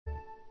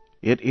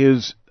It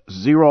is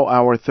 0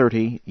 hour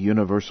 30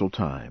 Universal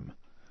Time,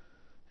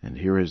 and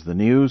here is the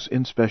news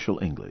in special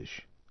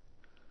English.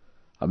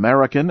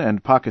 American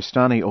and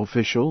Pakistani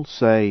officials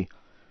say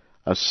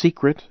a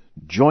secret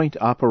joint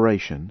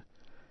operation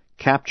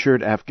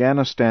captured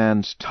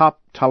Afghanistan's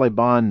top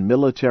Taliban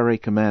military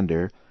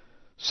commander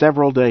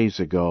several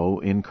days ago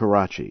in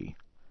Karachi.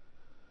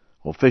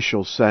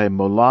 Officials say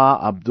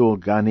Mullah Abdul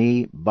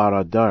Ghani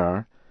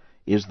Baradar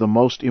is the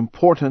most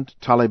important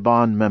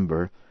Taliban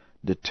member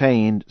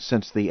detained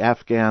since the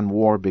Afghan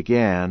war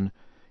began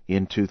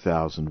in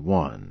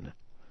 2001.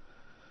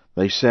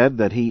 They said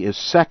that he is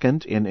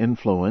second in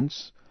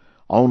influence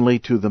only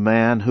to the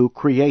man who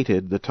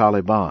created the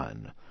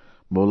Taliban,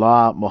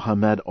 Mullah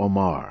Muhammad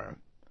Omar.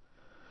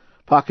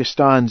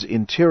 Pakistan's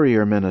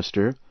interior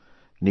minister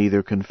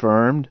neither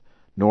confirmed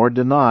nor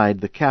denied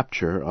the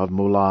capture of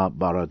Mullah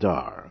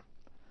Baradar.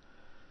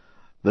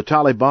 The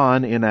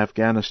Taliban in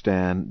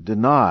Afghanistan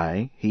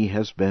deny he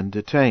has been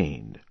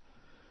detained,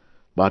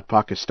 but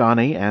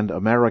Pakistani and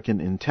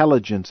American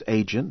intelligence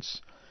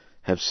agents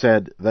have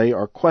said they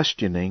are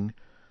questioning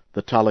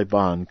the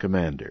Taliban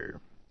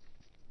commander.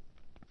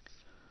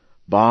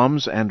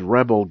 Bombs and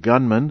rebel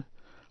gunmen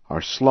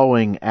are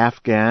slowing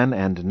Afghan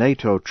and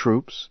NATO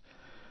troops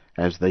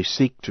as they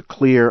seek to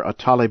clear a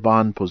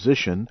Taliban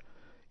position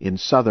in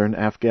southern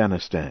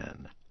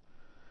Afghanistan.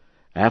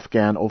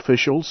 Afghan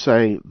officials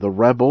say the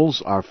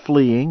rebels are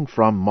fleeing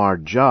from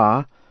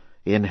Marja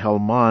in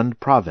Helmand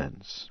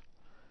province.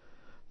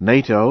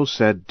 NATO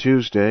said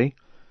Tuesday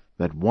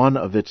that one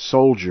of its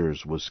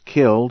soldiers was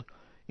killed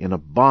in a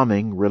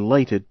bombing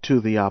related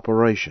to the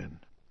operation.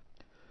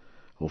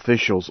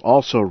 Officials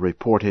also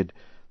reported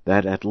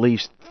that at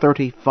least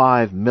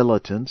 35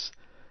 militants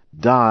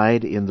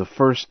died in the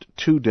first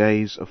 2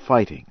 days of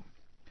fighting.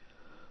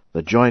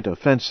 The joint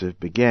offensive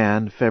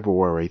began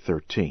February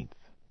 13th.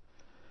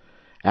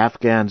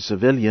 Afghan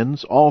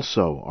civilians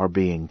also are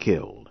being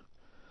killed.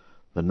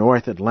 The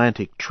North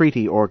Atlantic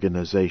Treaty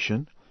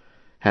Organization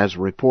has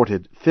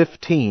reported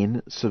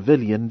 15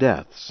 civilian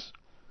deaths.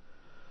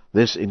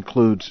 This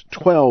includes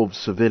 12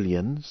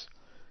 civilians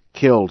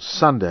killed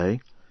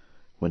Sunday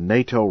when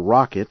NATO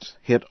rockets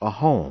hit a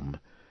home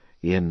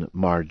in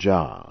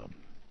Marja.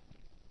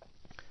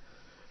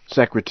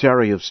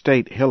 Secretary of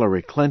State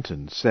Hillary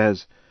Clinton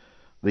says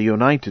the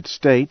United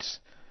States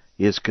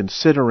is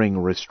considering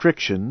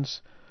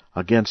restrictions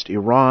against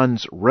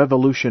Iran's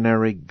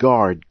Revolutionary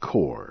Guard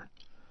Corps.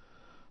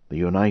 The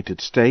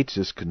United States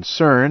is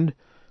concerned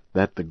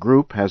that the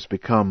group has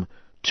become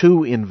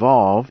too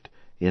involved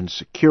in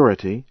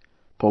security,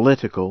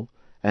 political,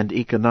 and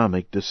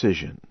economic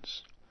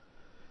decisions.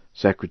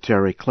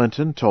 Secretary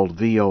Clinton told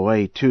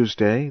VOA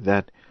Tuesday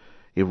that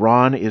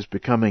Iran is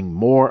becoming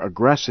more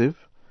aggressive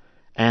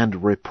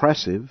and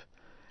repressive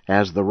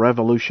as the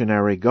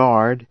Revolutionary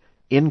Guard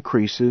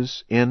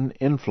increases in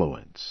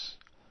influence.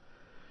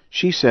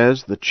 She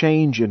says the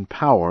change in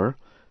power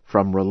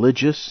from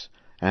religious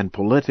and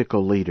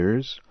political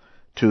leaders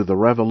to the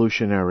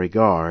Revolutionary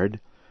Guard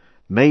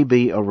may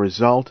be a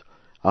result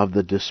of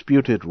the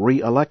disputed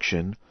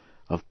re-election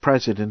of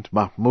President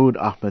Mahmoud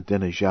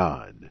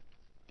Ahmadinejad.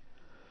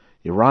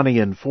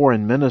 Iranian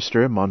Foreign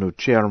Minister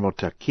Manucher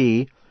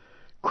Mottaki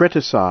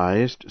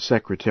criticized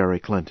Secretary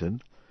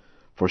Clinton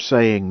for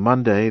saying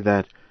Monday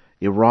that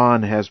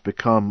Iran has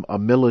become a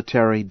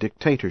military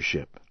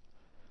dictatorship.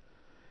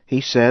 He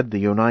said the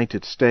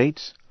United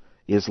States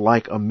is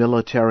like a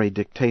military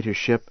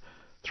dictatorship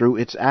through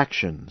its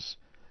actions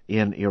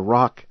in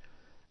Iraq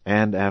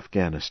and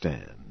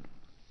Afghanistan.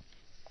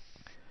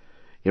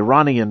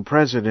 Iranian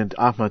President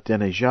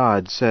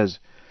Ahmadinejad says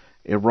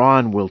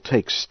Iran will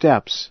take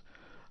steps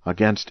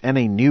against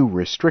any new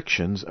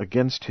restrictions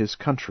against his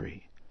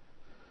country.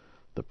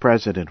 The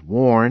president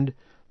warned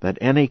that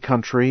any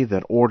country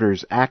that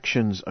orders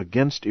actions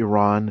against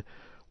Iran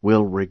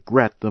will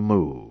regret the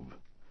move.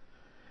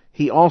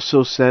 He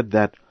also said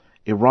that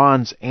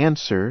Iran's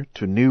answer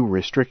to new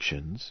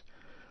restrictions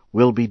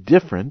will be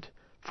different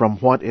from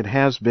what it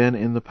has been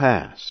in the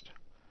past.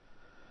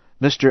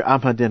 Mr.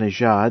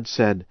 Ahmadinejad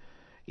said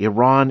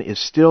Iran is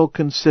still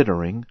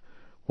considering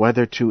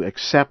whether to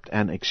accept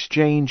an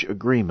exchange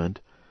agreement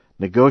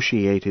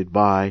negotiated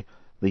by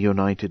the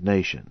United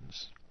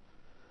Nations.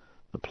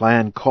 The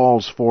plan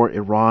calls for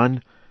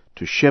Iran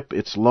to ship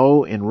its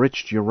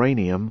low-enriched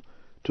uranium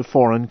to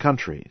foreign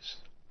countries.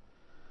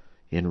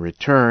 In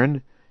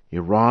return,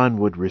 Iran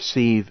would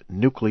receive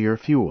nuclear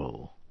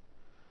fuel.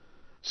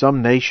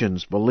 Some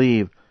nations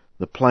believe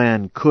the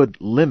plan could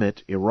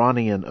limit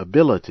Iranian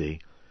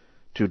ability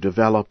to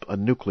develop a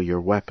nuclear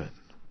weapon.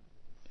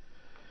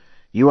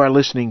 You are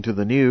listening to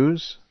the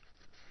news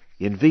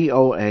in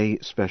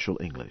VOA Special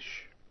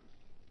English.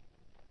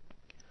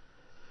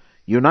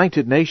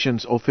 United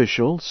Nations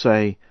officials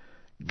say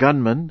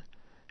gunmen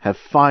have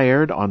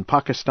fired on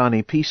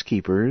Pakistani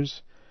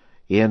peacekeepers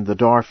in the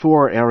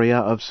Darfur area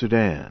of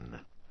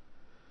Sudan.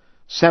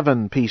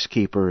 7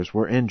 peacekeepers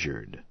were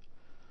injured.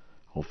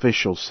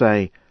 Officials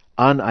say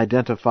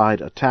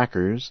unidentified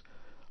attackers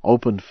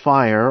opened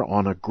fire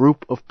on a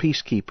group of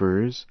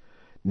peacekeepers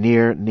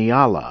near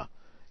Nyala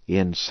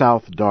in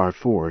South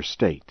Darfur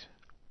State.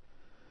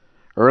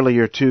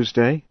 Earlier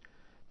Tuesday,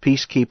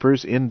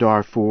 peacekeepers in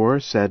Darfur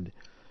said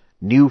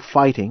new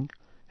fighting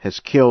has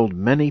killed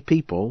many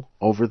people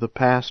over the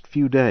past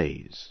few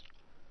days.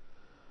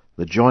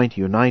 The joint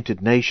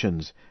United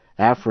Nations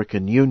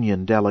African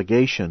Union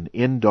delegation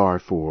in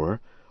Darfur,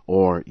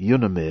 or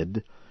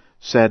UNAMID,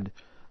 said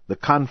the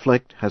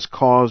conflict has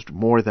caused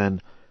more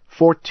than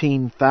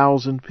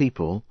 14,000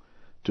 people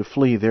to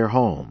flee their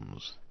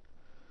homes.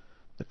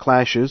 The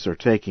clashes are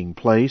taking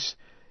place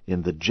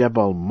in the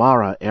Jebel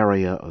Mara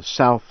area of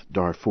South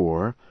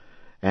Darfur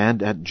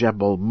and at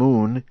Jebel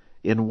Moon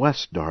in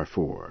West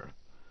Darfur.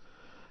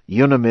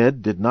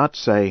 UNAMID did not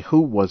say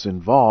who was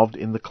involved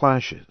in the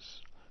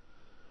clashes.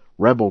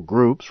 Rebel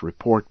groups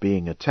report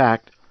being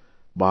attacked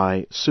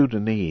by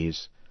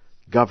Sudanese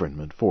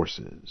government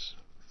forces.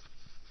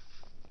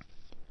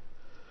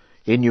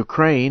 In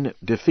Ukraine,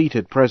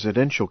 defeated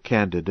presidential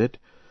candidate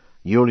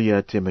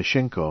Yulia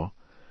Tymoshenko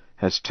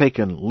has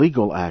taken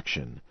legal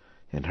action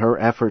in her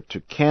effort to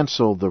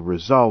cancel the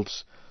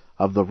results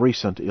of the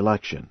recent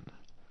election.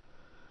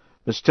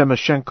 Ms.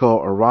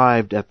 Tymoshenko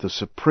arrived at the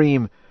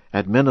Supreme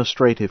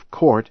Administrative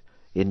Court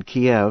in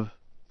Kiev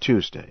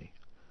Tuesday.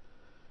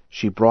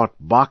 She brought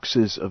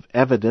boxes of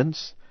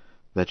evidence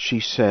that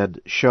she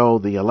said show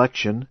the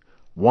election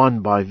won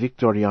by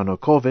Viktor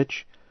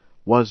Yanukovych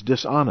was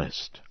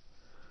dishonest.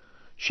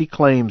 She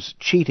claims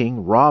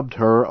cheating robbed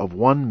her of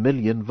 1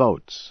 million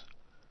votes.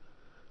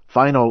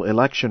 Final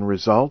election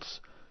results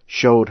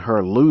showed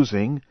her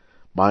losing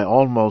by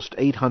almost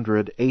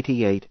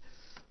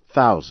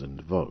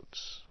 888,000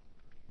 votes.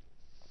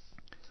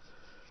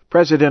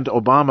 President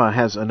Obama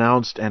has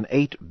announced an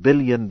 $8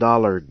 billion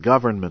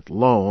government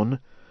loan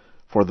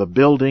for the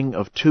building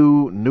of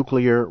 2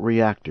 nuclear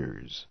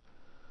reactors.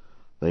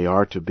 They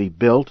are to be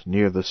built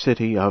near the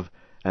city of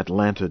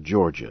Atlanta,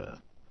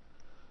 Georgia.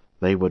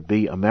 They would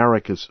be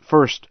America's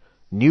first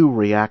new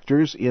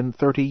reactors in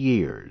 30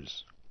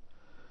 years.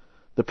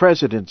 The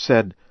President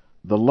said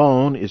the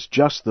loan is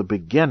just the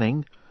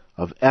beginning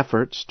of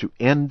efforts to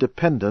end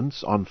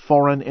dependence on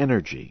foreign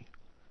energy.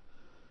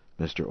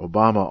 Mr.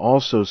 Obama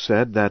also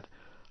said that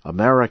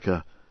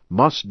America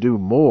must do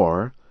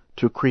more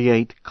to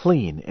create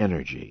clean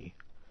energy.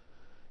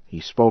 He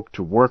spoke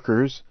to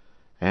workers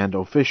and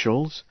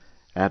officials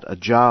at a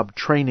job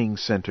training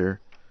center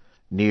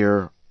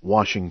near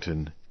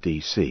Washington,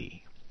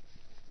 D.C.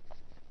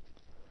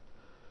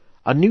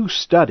 A new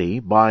study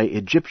by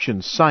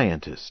Egyptian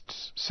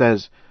scientists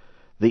says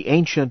the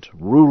ancient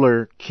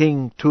ruler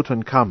King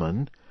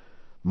Tutankhamun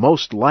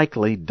most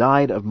likely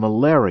died of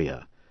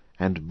malaria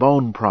and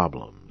bone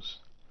problems.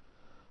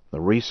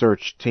 The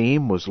research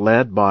team was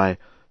led by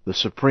the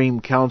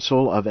Supreme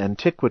Council of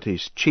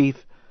Antiquities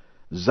chief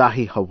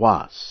Zahi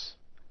Hawass.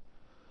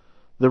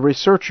 The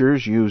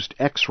researchers used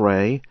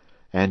X-ray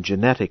and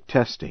genetic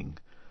testing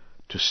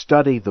to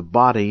study the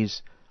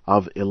bodies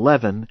of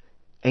 11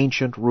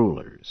 ancient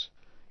rulers,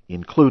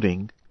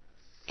 including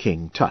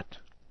King Tut.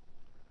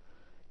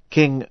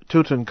 King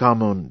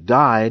Tutankhamun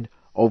died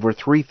over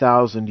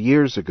 3,000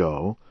 years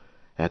ago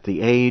at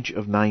the age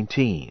of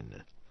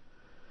 19.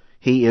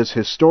 He is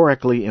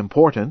historically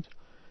important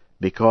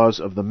because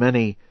of the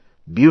many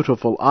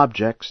beautiful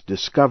objects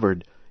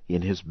discovered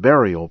in his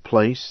burial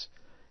place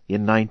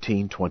in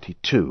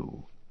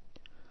 1922.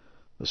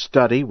 The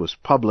study was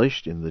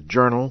published in the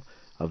Journal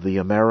of the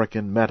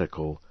American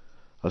Medical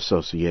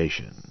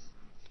Association.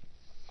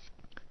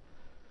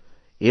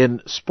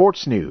 In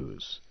sports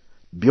news,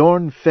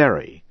 Bjorn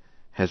Ferry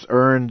has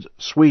earned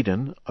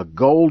Sweden a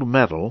gold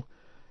medal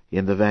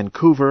in the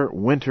Vancouver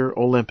Winter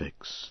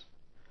Olympics.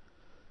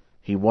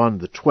 He won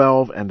the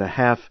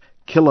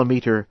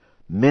 12.5-kilometer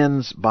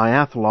men's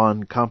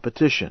biathlon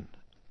competition.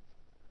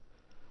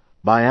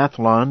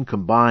 Biathlon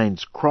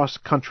combines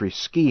cross-country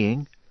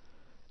skiing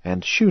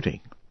and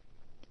shooting.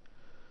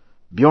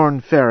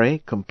 Bjorn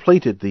Ferry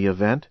completed the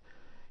event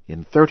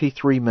in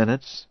 33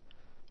 minutes,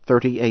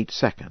 38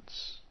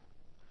 seconds.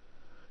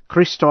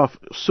 Christoph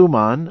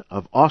Sumann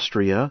of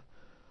Austria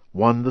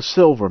won the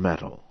silver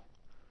medal.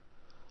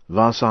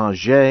 Vincent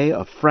Gey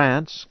of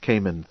France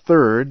came in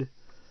third,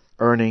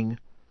 earning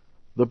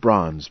the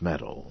bronze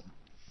medal.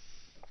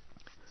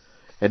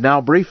 And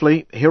now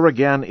briefly, here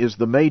again is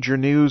the major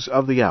news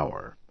of the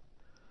hour.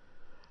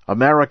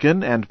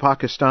 American and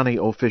Pakistani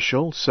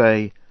officials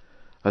say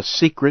a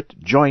secret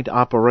joint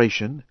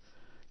operation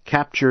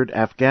captured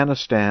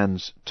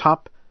Afghanistan's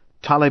top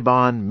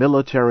Taliban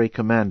military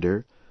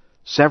commander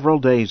several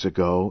days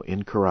ago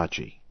in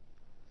Karachi.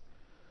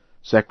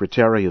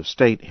 Secretary of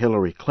State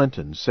Hillary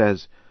Clinton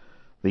says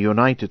the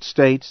United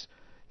States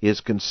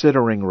is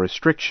considering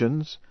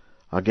restrictions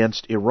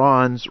against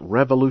Iran's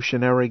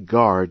Revolutionary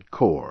Guard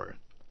Corps.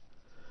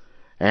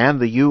 And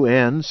the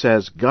UN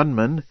says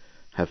gunmen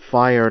have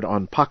fired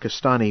on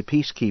Pakistani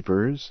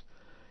peacekeepers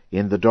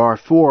in the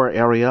Darfur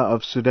area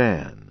of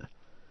Sudan.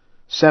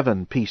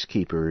 7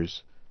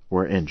 peacekeepers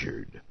were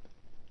injured.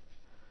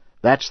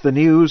 That's the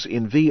news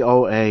in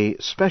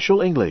VOA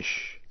Special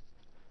English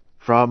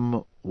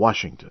from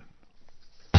Washington.